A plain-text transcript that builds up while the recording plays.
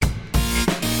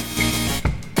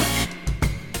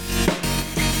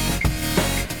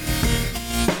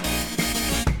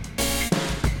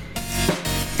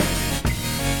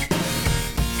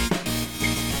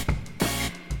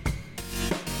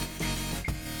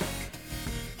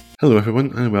Hello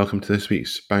everyone and welcome to this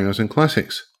week's Bangers and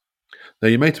Classics. Now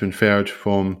you might have inferred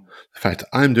from the fact that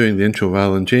I'm doing the intro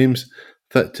rather than James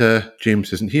that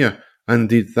James isn't here, and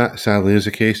indeed that sadly is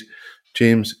the case.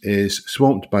 James is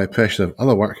swamped by pressure of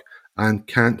other work and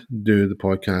can't do the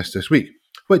podcast this week,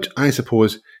 which I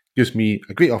suppose gives me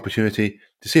a great opportunity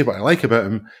to say what I like about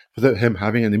him without him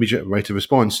having an immediate right of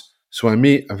response. So I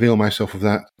may avail myself of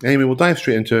that. Anyway, we'll dive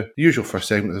straight into the usual first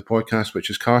segment of the podcast, which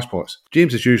is car spots.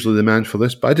 James is usually the man for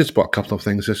this, but I did spot a couple of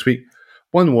things this week.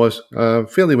 One was a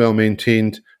fairly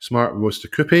well-maintained Smart Roadster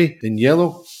Coupe in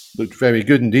yellow. Looked very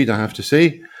good indeed, I have to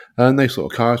say. Nice little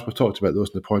cars. We've talked about those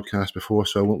in the podcast before,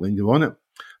 so I won't linger on it.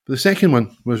 But the second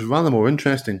one was rather more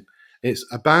interesting. It's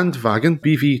a Bandwagen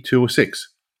BV206.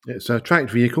 It's a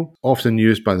tracked vehicle, often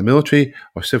used by the military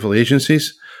or civil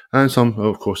agencies, and some,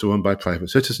 of course, are owned by private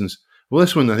citizens. Well,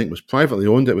 this one, I think, was privately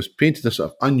owned. It was painted a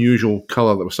sort of unusual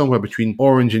colour that was somewhere between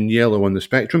orange and yellow on the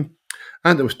spectrum,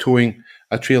 and it was towing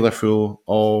a trailer full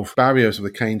of barriers of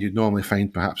the kind you'd normally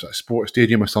find perhaps at a sports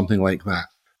stadium or something like that.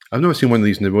 I've never seen one of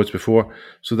these in the roads before,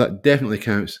 so that definitely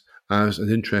counts as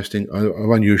an interesting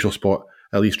or unusual spot,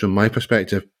 at least from my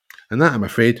perspective. And that, I'm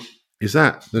afraid, is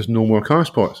that. There's no more car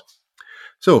spots.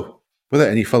 So, without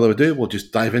any further ado, we'll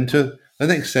just dive into the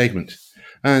next segment.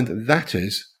 And that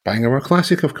is Banger or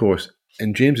Classic, of course.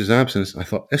 In James's absence, I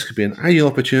thought this could be an ideal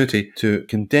opportunity to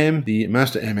condemn the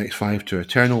Mazda MX-5 to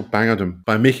eternal bangerdom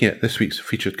by making it this week's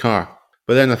featured car.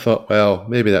 But then I thought, well,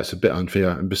 maybe that's a bit unfair,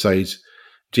 and besides,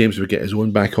 James would get his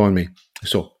own back on me.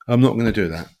 So, I'm not going to do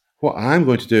that. What I'm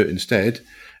going to do instead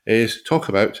is talk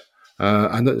about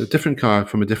a different car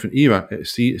from a different era.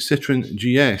 It's the Citroën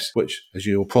GS, which, as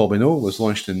you'll probably know, was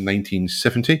launched in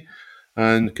 1970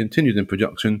 and continued in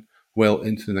production well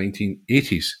into the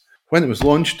 1980s. When it was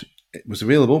launched, it was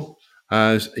available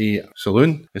as a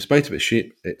saloon. In spite of its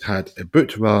shape, it had a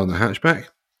boot rather than a hatchback,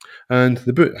 and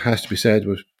the boot, has to be said,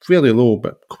 was fairly low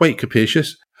but quite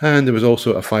capacious, and there was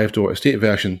also a 5-door estate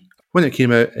version. When it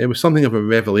came out, it was something of a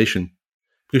revelation,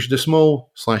 because you had a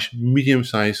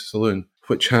small/medium-sized saloon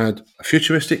which had a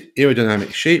futuristic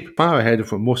aerodynamic shape, far ahead of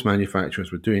what most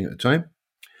manufacturers were doing at the time.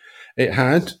 It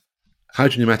had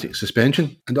hydropneumatic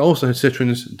suspension and also had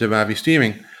Citroën's Diravi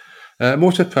steering.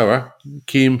 Motor power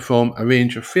came from a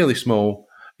range of fairly small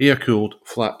air-cooled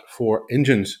flat 4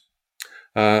 engines,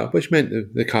 which meant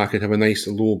that the car could have a nice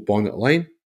low bonnet line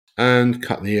and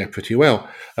cut the air pretty well.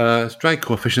 Its drag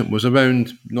coefficient was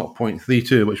around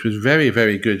 0.32, which was very,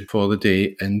 very good for the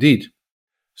day indeed.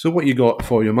 So what you got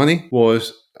for your money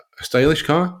was a stylish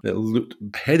car that looked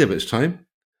ahead of its time.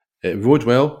 It rode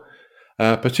well,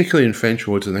 particularly in French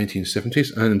roads of the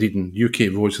 1970s and indeed in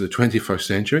UK roads of the 21st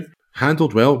century.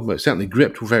 Handled well, but certainly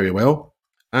gripped very well,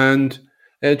 and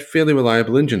it had fairly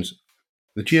reliable engines.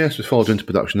 The GS was followed into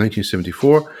production in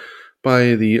 1974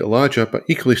 by the larger but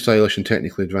equally stylish and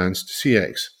technically advanced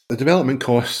CX. The development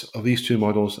costs of these two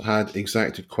models had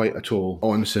exacted quite a toll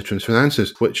on Citroën's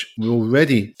finances, which were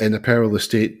already in a perilous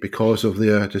state because of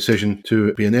their decision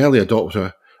to be an early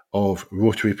adopter of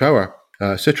rotary power.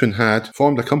 Citroën had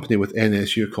formed a company with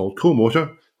NSU called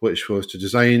Co-Motor, which was to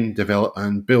design, develop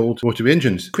and build rotary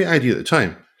engines. Great idea at the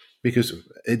time, because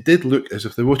it did look as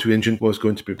if the rotary engine was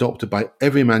going to be adopted by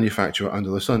every manufacturer under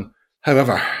the sun.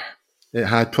 However, it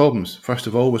had problems. First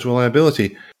of all was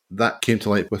reliability. That came to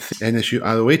light with the NSU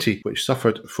R080, which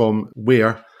suffered from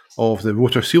wear of the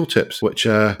rotor seal tips, which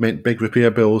meant big repair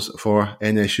bills for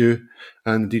NSU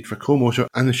and indeed for Co-Motor,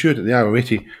 and ensured that the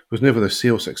R080 was never the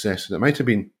sales success that it might have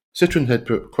been. Citroën had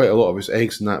put quite a lot of its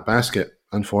eggs in that basket,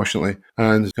 unfortunately,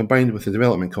 and combined with the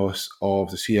development costs of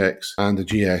the CX and the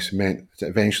GS meant that it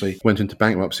eventually went into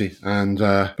bankruptcy and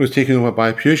was taken over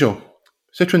by Peugeot.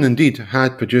 Citroën indeed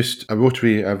had produced a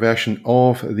rotary version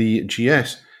of the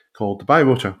GS called the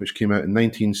Birotor, which came out in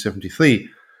 1973,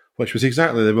 which was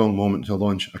exactly the wrong moment to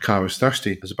launch a car as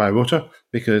thirsty as a Birotor,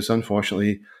 because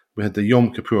unfortunately we had the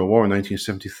Yom Kippur War in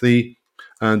 1973,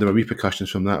 and there were repercussions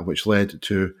from that which led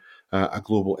to a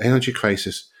global energy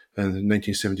crisis in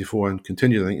 1974 and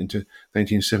continued, I think, into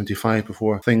 1975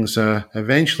 before things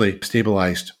eventually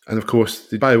stabilised. And of course,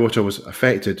 the Birotor was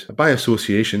affected by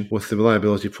association with the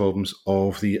reliability problems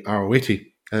of the R080,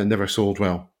 and it never sold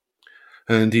well.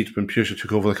 And indeed, when Peugeot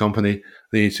took over the company,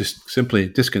 they just simply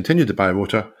discontinued the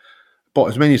Birotor, bought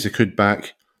as many as they could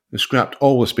back, and scrapped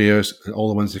all the spares and all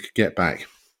the ones they could get back.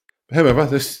 However,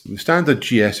 the standard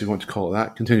GS, if you want to call it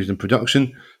that, continued in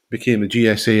production, became the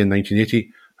GSA in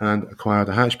 1980, and acquired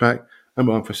a hatchback, and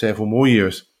went on for several more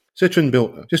years. Citroën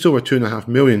built just over 2.5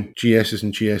 million GSs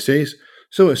and GSAs,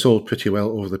 so it sold pretty well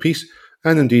over the piece,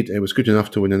 and indeed it was good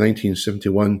enough to win the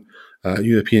 1971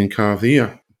 European Car of the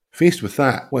Year. Faced with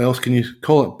that, what else can you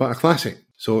call it but a classic?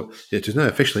 So it is now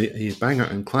officially a Banger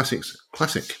and Classics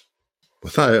classic.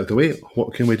 With that out of the way,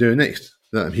 what can we do next?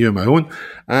 That I'm here on my own,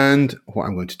 and what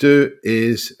I'm going to do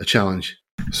is a challenge.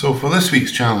 So for this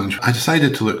week's challenge, I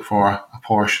decided to look for a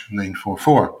Porsche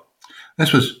 944.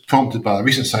 This was prompted by a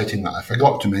recent sighting that I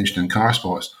forgot to mention in Car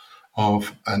Spots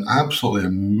of an absolutely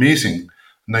amazing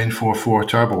 944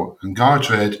 turbo in guards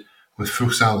red with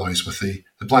Fuchs alloys, with the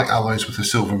black alloys with the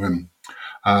silver rim.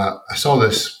 I saw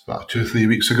this about 2 or 3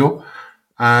 weeks ago,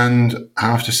 and I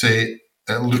have to say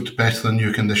it looked better than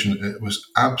new condition. It was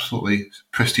absolutely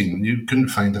pristine. You couldn't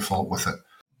find a fault with it.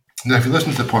 Now, if you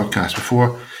listened to the podcast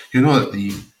before, you know that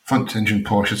the front engine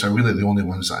Porsches are really the only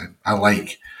ones that I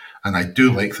like, and I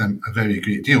do like them a very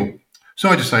great deal. So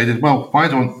I decided, well, why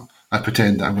don't I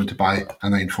pretend that I'm going to buy a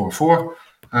 944,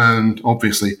 and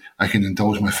obviously I can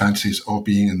indulge my fancies of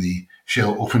being in the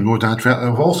Shell open road advert that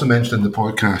I've also mentioned in the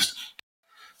podcast.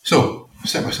 So I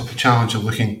set myself a challenge of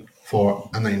looking for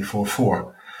a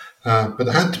 944, but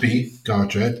it had to be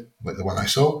guard red, like the one I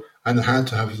saw, and it had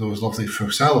to have those lovely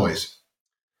Fuchs alloys.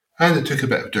 And it took a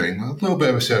bit of doing. A little bit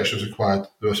of research was required.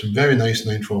 There were some very nice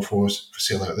 944s for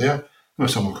sale out there. There were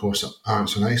some, of course, that aren't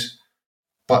so nice.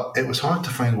 But it was hard to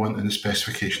find one in the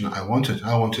specification that I wanted.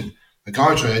 I wanted the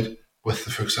guards red with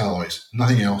the Fuchs alloys.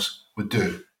 Nothing else would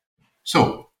do.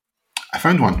 So I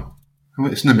found one.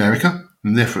 It's in America,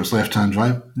 and therefore it's left-hand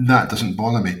drive. That doesn't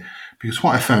bother me, because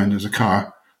what I found is a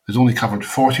car that's only covered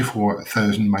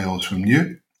 44,000 miles from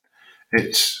new.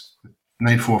 It's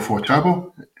 944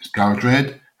 turbo. It's guard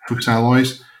red, Fuchs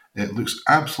alloys. It looks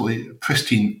absolutely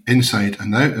pristine inside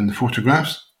and out in the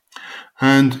photographs.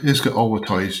 And it's got all the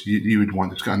toys you would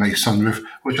want. It's got a nice sunroof,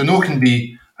 which I know can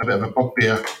be a bit of a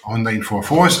bugbear on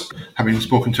 944s, having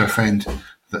spoken to a friend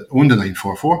that owned a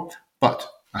 944, but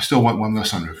I still want one with a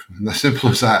sunroof. And as simple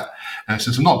as that.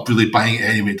 Since I'm not really buying it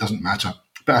anyway, it doesn't matter.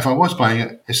 But if I was buying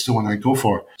it, it's the one I'd go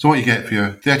for. So what you get for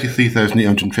your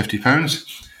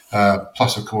 £33,850,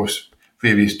 plus, of course,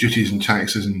 various duties and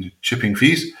taxes and shipping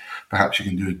fees. Perhaps you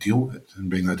can do a deal and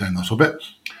bring that down a little bit.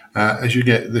 As you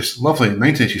get this lovely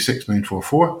 1986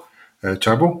 944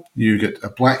 turbo, you get a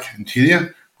black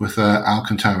interior with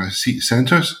Alcantara seat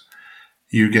centres.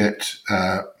 You get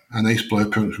a nice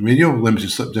Blaupunkt radio,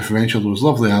 limited slip differential, those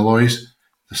lovely alloys,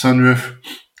 the sunroof,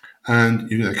 and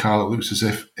you get a car that looks as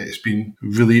if it's been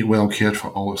really well cared for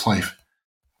all its life.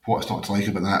 What's not to like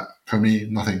about that? For me,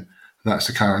 nothing. That's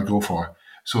the car I'd go for.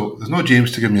 So there's no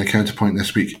James to give me a counterpoint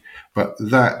this week, but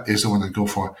that is the one I'd go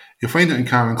for. You'll find it in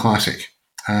Car and Classic.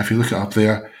 If you look it up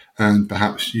there, and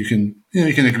perhaps you can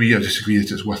agree or disagree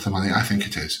that it's worth the money. I think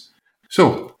it is.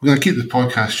 So we're going to keep the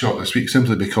podcast short this week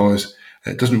simply because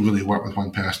it doesn't really work with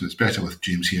one person. It's better with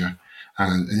James here.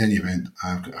 And in any event,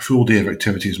 I've got a full day of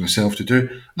activities myself to do,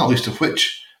 not least of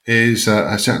which is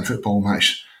a certain football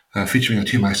match featuring a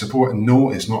team I support. And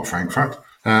no, it's not Frankfurt,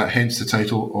 hence the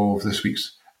title of this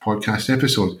week's podcast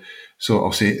episode. So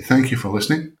I'll say thank you for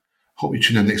listening. Hope you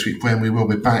tune in next week when we will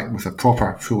be back with a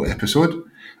proper full episode.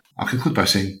 I'll conclude by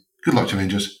saying good luck to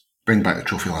Rangers. Bring back the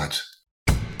trophy, lads.